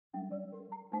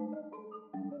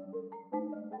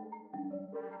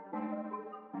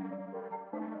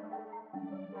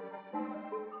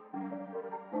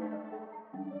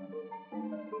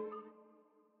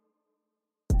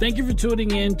Thank you for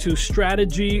tuning in to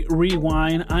Strategy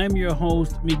Rewind. I'm your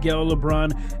host, Miguel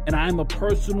Lebron, and I'm a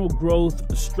personal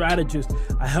growth strategist.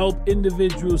 I help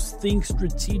individuals think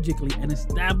strategically and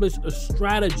establish a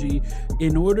strategy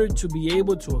in order to be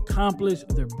able to accomplish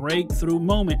their breakthrough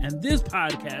moment. And this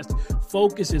podcast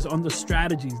focuses on the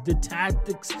strategies, the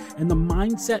tactics, and the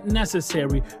mindset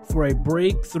necessary for a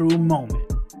breakthrough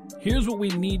moment. Here's what we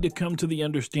need to come to the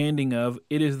understanding of.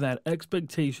 It is that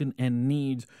expectation and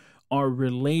needs are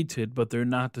related, but they're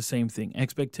not the same thing.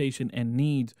 Expectation and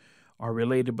needs are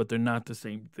related, but they're not the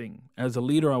same thing. As a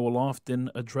leader, I will often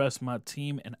address my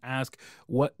team and ask,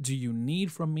 what do you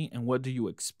need from me and what do you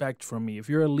expect from me? If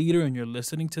you're a leader and you're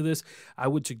listening to this, I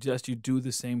would suggest you do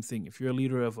the same thing. If you're a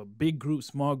leader of a big group,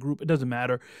 small group, it doesn't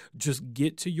matter. Just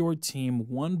get to your team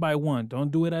one by one.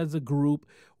 Don't do it as a group,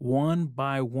 one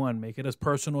by one. Make it as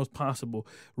personal as possible.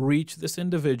 Reach this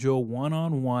individual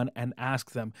one-on-one and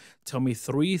ask them, tell me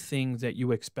 3 things that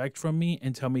you expect from me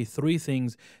and tell me 3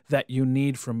 things that you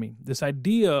need from me. This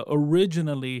idea,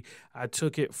 originally, I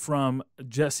took it from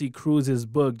Jesse Cruz's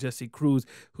book. Jesse Cruz,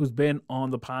 who's been on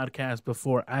the podcast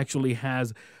before, actually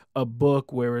has a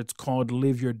book where it's called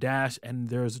Live Your Dash. And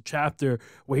there's a chapter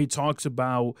where he talks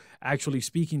about actually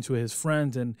speaking to his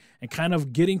friends and kind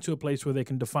of getting to a place where they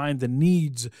can define the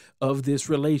needs of this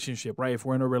relationship, right? If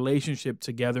we're in a relationship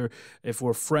together, if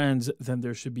we're friends, then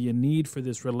there should be a need for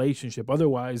this relationship.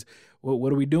 Otherwise,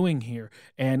 what are we doing here?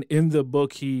 And in the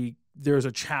book, there's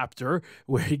a chapter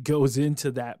where he goes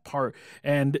into that part,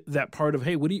 and that part of,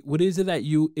 hey, what is it that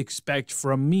you expect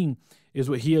from me is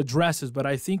what he addresses. But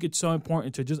I think it's so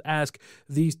important to just ask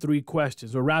these 3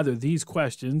 questions, or rather these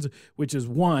questions, which is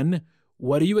 1,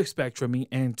 what do you expect from me?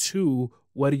 And 2,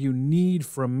 what do you need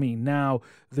from me? Now,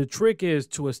 the trick is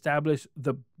to establish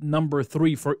the number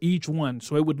 3 for each one.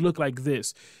 So it would look like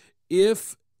this.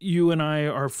 If you and I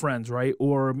are friends, right?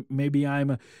 Or maybe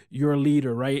I'm your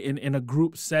leader, right? In a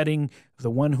group setting, the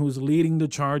one who's leading the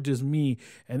charge is me.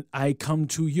 And I come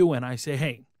to you and I say,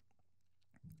 hey,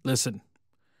 listen,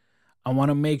 I want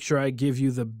to make sure I give you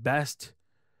the best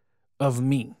of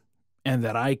me and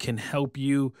that I can help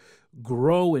you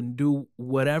grow and do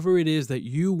whatever it is that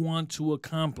you want to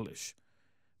accomplish.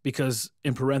 Because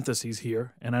in parentheses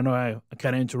here, and I know I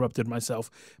kind of interrupted myself,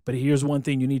 but here's one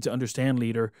thing you need to understand,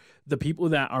 leader. The people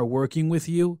that are working with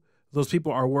you, those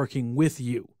people are working with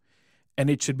you.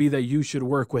 And it should be that you should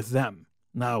work with them.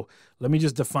 Now, let me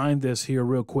just define this here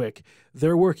real quick.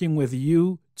 They're working with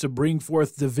you to bring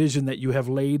forth the vision that you have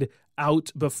laid out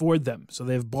before them. So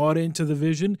they've bought into the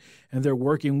vision and they're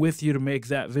working with you to make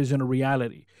that vision a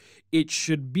reality. It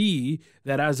should be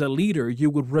that as a leader, you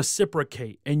would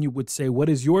reciprocate and you would say, what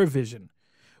is your vision?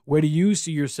 Where do you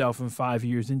see yourself in 5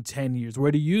 years, in 10 years?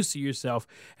 Where do you see yourself?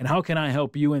 And how can I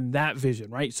help you in that vision,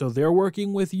 right? So they're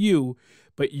working with you,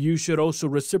 but you should also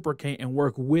reciprocate and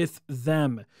work with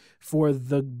them for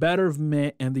the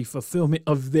betterment and the fulfillment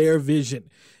of their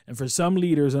vision. And for some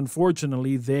leaders,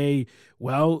 unfortunately, they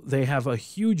have a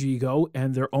huge ego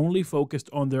and they're only focused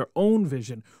on their own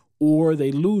vision, or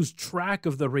they lose track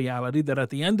of the reality that at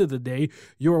the end of the day,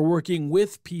 you're working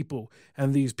with people.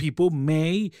 And these people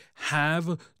may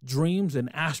have dreams and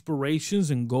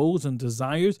aspirations and goals and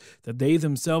desires that they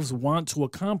themselves want to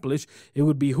accomplish. It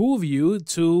would behoove you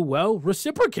to,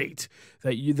 reciprocate.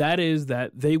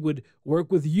 That they would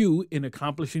work with you in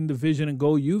accomplishing the vision and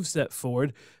goal you've set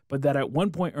forward, but that at one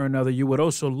point or another, you would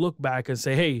also look back and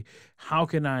say, hey, how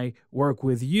can I work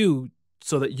with you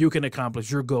so that you can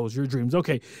accomplish your goals, your dreams?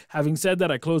 Okay, having said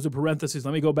that, I close the parentheses.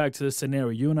 Let me go back to this scenario.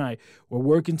 You and I were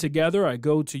working together. I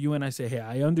go to you and I say, hey,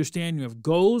 I understand you have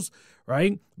goals,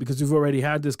 right? Because we've already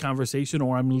had this conversation,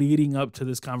 or I'm leading up to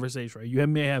this conversation, right? You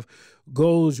may have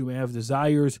goals, you may have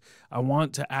desires. I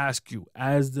want to ask you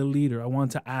as the leader, I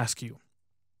want to ask you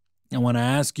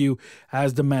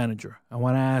as the manager, I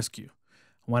want to ask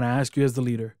you as the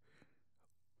leader,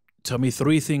 tell me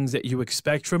 3 things that you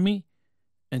expect from me,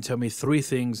 and tell me 3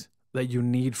 things that you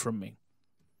need from me.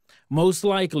 Most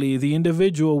likely, the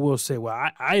individual will say, well,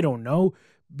 I don't know,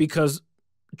 because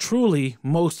truly,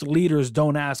 most leaders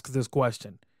don't ask this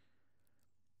question.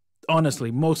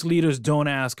 Honestly, most leaders don't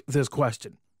ask this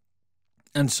question.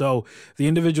 And so the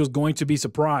individual is going to be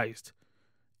surprised,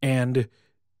 and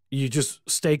you just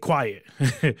stay quiet.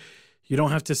 You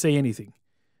don't have to say anything.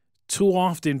 Too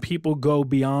often people go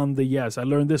beyond the yes. I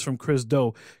learned this from Chris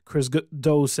Do. Chris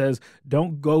Do says,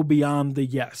 don't go beyond the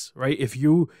yes, right? If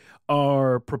you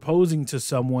are proposing to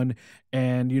someone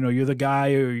and, you're the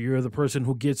guy or you're the person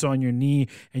who gets on your knee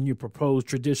and you propose,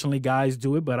 traditionally guys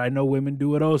do it, but I know women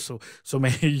do it also. So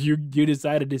man, you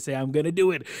decided to say, I'm going to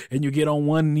do it. And you get on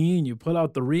one knee and you pull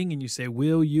out the ring and you say,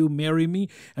 will you marry me?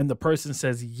 And the person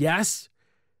says, yes.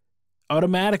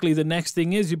 automatically the next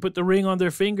thing is you put the ring on their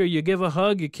finger, you give a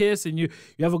hug, you kiss, and you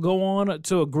have a go on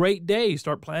to a great day.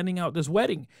 Start planning out this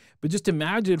wedding. But just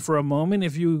imagine for a moment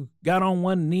if you got on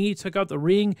one knee, took out the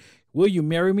ring, will you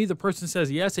marry me? The person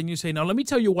says yes, and you say, now let me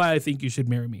tell you why I think you should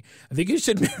marry me. I think you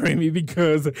should marry me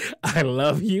because I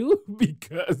love you,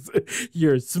 because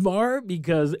you're smart,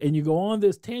 and you go on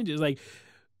this tangent. It's like,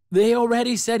 they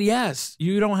already said yes.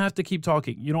 You don't have to keep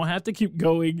talking. You don't have to keep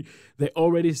going. They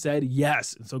already said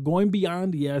yes. And so going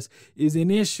beyond yes is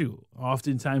an issue.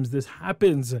 Oftentimes this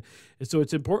happens. And so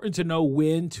it's important to know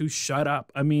when to shut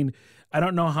up. I mean, I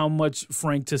don't know how much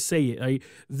frank to say it.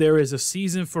 There is a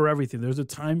season for everything. There's a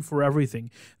time for everything.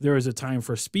 There is a time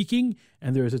for speaking,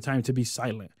 and there is a time to be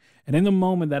silent. And in the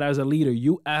moment that as a leader,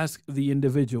 you ask the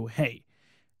individual, hey,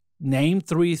 name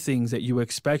 3 things that you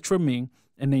expect from me,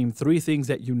 and name 3 things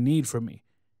that you need from me.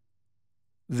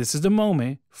 This is the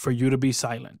moment for you to be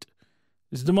silent.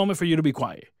 This is the moment for you to be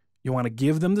quiet. You want to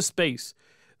give them the space.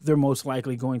 They're most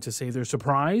likely going to say they're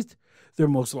surprised. They're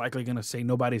most likely going to say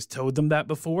nobody's told them that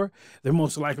before. They're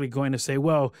most likely going to say,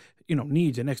 well,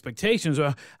 needs and expectations,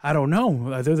 I don't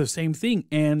know. They're the same thing.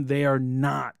 And they are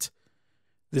not.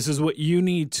 This is what you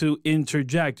need to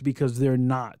interject because they're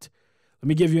not. Let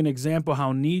me give you an example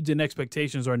how needs and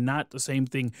expectations are not the same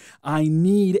thing. I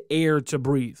need air to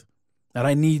breathe. That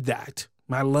I need that.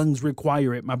 My lungs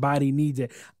require it. My body needs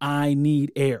it. I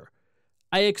need air.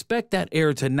 I expect that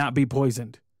air to not be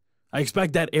poisoned. I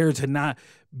expect that air to not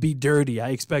be dirty. I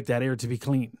expect that air to be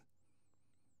clean.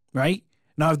 Right?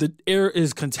 Now, if the air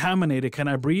is contaminated, can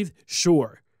I breathe?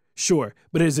 Sure.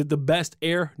 But is it the best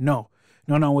air? No,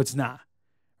 it's not.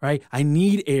 Right? I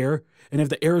need air. And if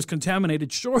the air is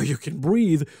contaminated, sure, you can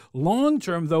breathe. Long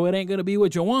term, though, it ain't going to be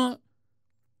what you want.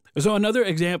 So another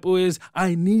example is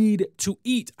I need to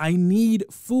eat. I need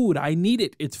food. I need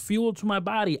it. It's fuel to my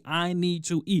body. I need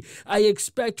to eat. I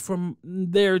expect from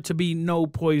there to be no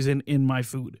poison in my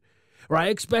food. Or I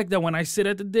expect that when I sit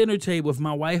at the dinner table, if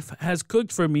my wife has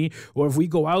cooked for me, or if we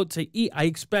go out to eat, I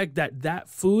expect that that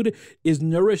food is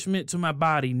nourishment to my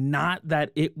body, not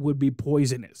that it would be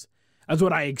poisonous. That's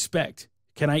what I expect.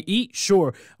 Can I eat? Sure.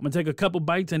 I'm going to take a couple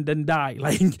bites and then die.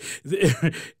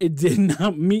 It did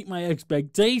not meet my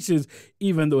expectations,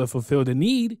 even though it fulfilled a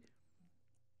need.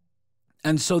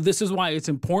 And so this is why it's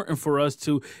important for us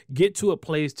to get to a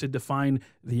place to define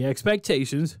the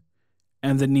expectations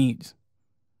and the needs.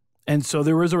 And so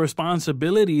there is a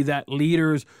responsibility that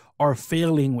leaders are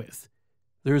failing with.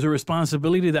 There's a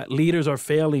responsibility that leaders are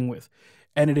failing with.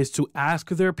 And it is to ask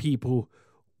their people,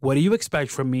 what do you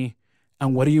expect from me?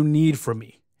 And what do you need from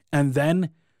me? And then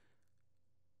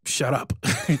shut up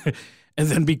and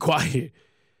then be quiet,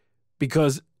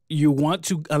 because you want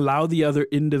to allow the other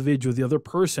individual, the other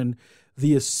person,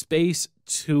 the space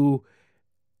to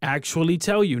actually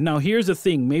tell you. Now, here's the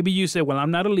thing. Maybe you say, well,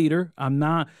 I'm not a leader. I'm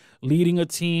not leading a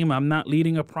team. I'm not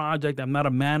leading a project. I'm not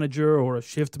a manager or a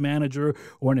shift manager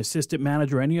or an assistant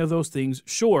manager, any of those things.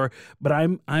 Sure. But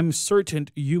I'm certain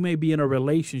you may be in a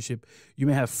relationship. You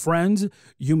may have friends.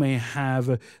 You may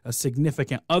have a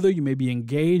significant other. You may be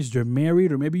engaged or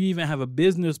married, or maybe you even have a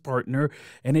business partner.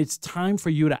 And it's time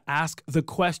for you to ask the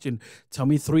question, tell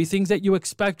me 3 things that you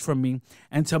expect from me,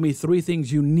 and tell me 3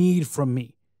 things you need from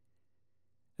me.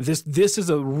 This is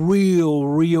a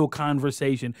real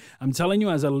conversation. I'm telling you,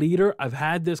 as a leader, I've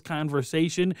had this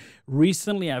conversation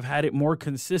recently. I've had it more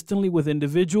consistently with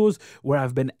individuals where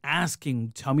I've been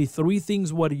asking, tell me 3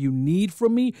 things, what do you need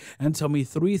from me? And tell me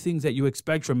 3 things that you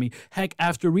expect from me. Heck,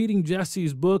 after reading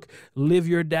Jesse's book, Live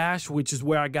Your Dash, which is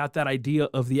where I got that idea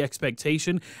of the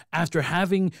expectation. After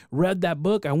having read that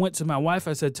book, I went to my wife.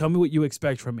 I said, tell me what you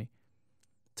expect from me.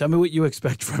 Tell me what you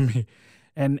expect from me.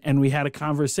 And we had a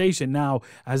conversation. Now,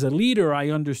 as a leader, I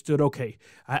understood, okay,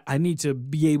 I need to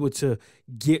be able to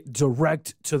get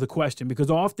direct to the question,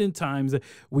 because oftentimes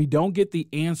we don't get the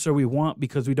answer we want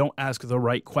because we don't ask the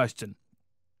right question.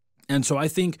 And so I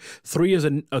think 3 is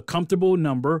a comfortable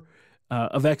number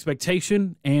of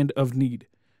expectation and of need.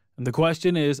 And the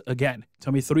question is, again,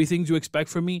 tell me 3 things you expect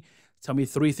from me. Tell me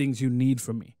 3 things you need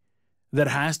from me. That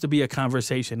has to be a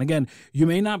conversation. Again, you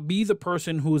may not be the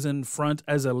person who's in front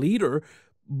as a leader,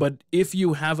 but if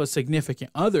you have a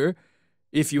significant other,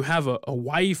 if you have a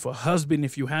wife, a husband,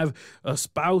 if you have a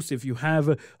spouse, if you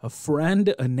have a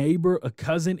friend, a neighbor, a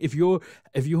cousin, if you're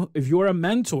a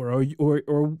mentor,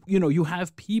 or you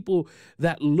have people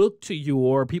that look to you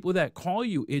or people that call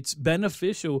you, it's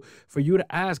beneficial for you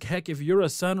to ask. Heck, if you're a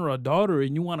son or a daughter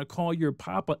and you want to call your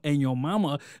papa and your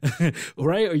mama,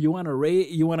 right? Or you want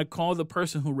to call the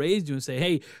person who raised you and say,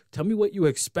 hey, tell me what you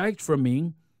expect from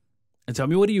me, and tell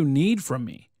me what do you need from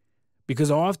me. Because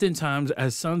oftentimes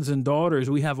as sons and daughters,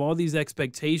 we have all these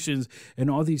expectations and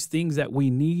all these things that we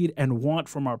need and want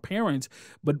from our parents,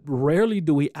 but rarely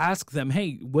do we ask them,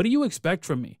 hey, what do you expect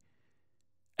from me?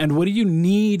 And what do you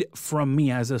need from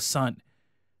me as a son?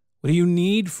 What do you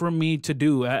need from me to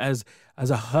do as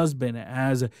a husband,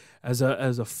 as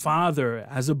a father,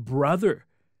 as a brother?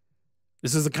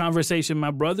 This is a conversation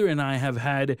my brother and I have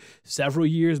had several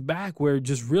years back where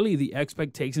just really the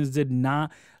expectations did not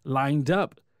line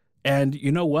up. And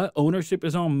you know what? Ownership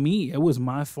is on me. It was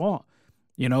my fault.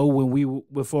 You know,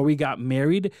 before we got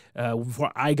married,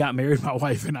 before I got married, my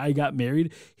wife and I got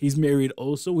married. He's married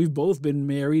also. We've both been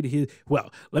married.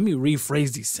 Well, let me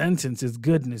rephrase these sentences.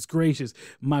 Goodness gracious.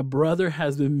 My brother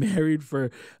has been married for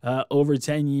over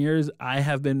 10 years. I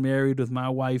have been married with my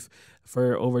wife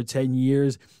for over 10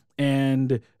 years.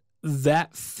 And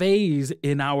that phase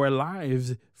in our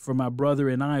lives for my brother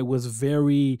and I was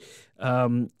very,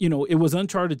 it was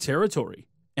uncharted territory.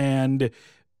 And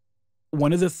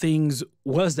one of the things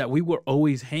was that we were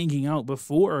always hanging out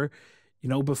before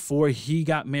he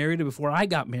got married and before I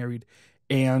got married.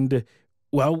 And,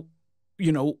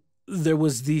 there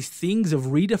was these things of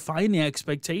redefining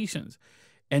expectations.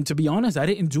 And to be honest, I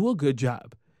didn't do a good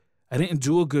job. I didn't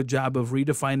do a good job of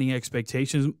redefining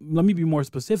expectations. Let me be more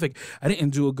specific. I didn't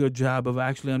do a good job of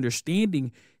actually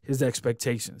understanding his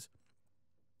expectations.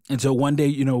 And so one day,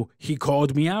 he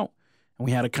called me out and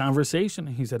we had a conversation.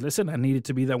 And he said, listen, I need it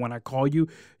to be that when I call you,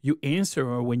 you answer,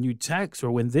 or when you text,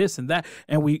 or when this and that.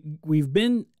 And we've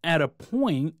been at a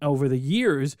point over the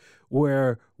years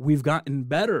where we've gotten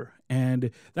better.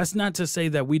 And that's not to say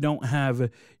that we don't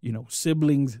have,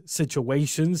 siblings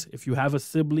situations. If you have a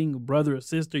sibling, a brother or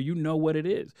sister, you know what it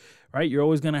is, right? You're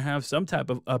always going to have some type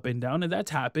of up and down, and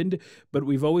that's happened. But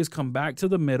we've always come back to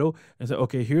the middle and said,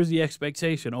 okay, here's the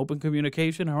expectation, open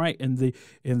communication. All right, in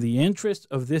the interest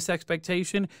of this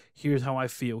expectation, here's how I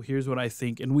feel. Here's what I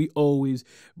think. And we always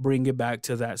bring it back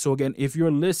to that. So again, if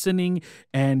you're listening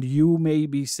and you may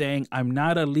be saying, I'm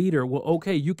not a leader, well,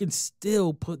 okay, you can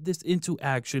still put this into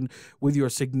action with your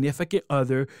significant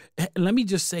other. And let me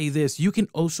just say this. You can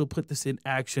also put this in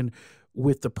action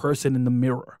with the person in the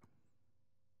mirror.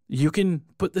 You can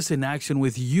put this in action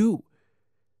with you.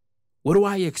 What do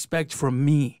I expect from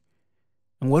me?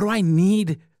 And what do I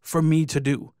need for me to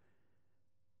do?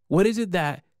 What is it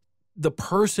that the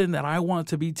person that I want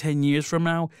to be 10 years from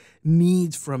now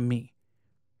needs from me?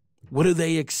 What do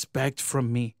they expect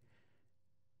from me?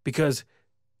 Because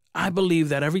I believe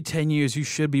that every 10 years you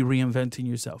should be reinventing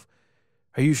yourself.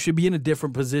 Or you should be in a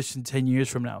different position 10 years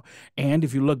from now. And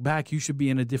if you look back, you should be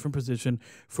in a different position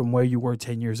from where you were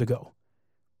 10 years ago.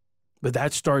 But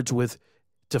that starts with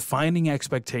defining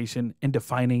expectation and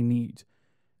defining needs.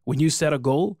 When you set a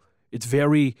goal, it's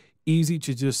very easy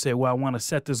to just say, well, I want to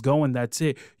set this goal and that's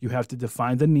it. You have to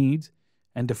define the needs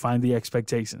and define the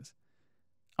expectations.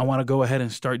 I want to go ahead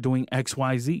and start doing X,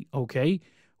 Y, Z. Okay.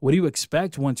 What do you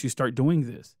expect once you start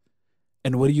doing this?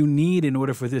 And what do you need in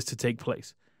order for this to take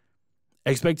place?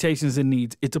 Expectations and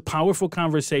needs. It's a powerful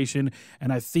conversation,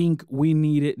 and I think we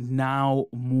need it now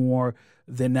more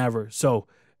than ever. So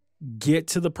get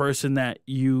to the person that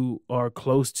you are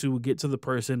close to. Get to the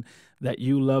person that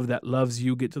you love, that loves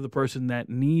you. Get to the person that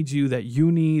needs you, that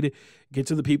you need. Get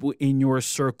to the people in your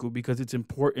circle, because it's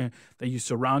important that you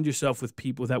surround yourself with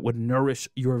people that would nourish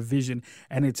your vision.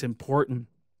 And it's important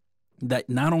that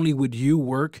not only would you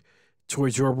work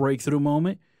towards your breakthrough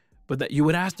moment, but that you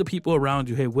would ask the people around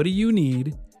you, hey, what do you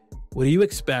need? What do you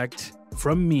expect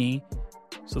from me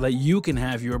so that you can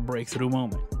have your breakthrough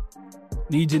moment?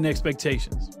 Needs and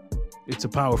expectations. It's a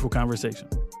powerful conversation.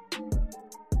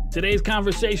 Today's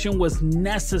conversation was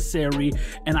necessary,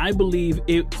 and I believe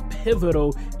it's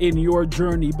pivotal in your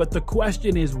journey. But the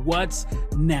question is, what's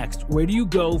next? Where do you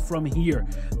go from here?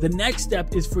 The next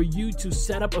step is for you to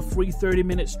set up a free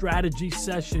 30-minute strategy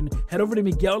session. Head over to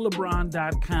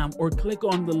MiguelLebron.com or click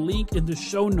on the link in the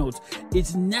show notes.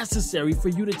 It's necessary for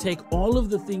you to take all of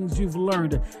the things you've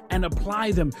learned and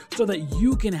apply them so that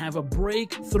you can have a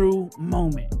breakthrough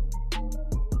moment.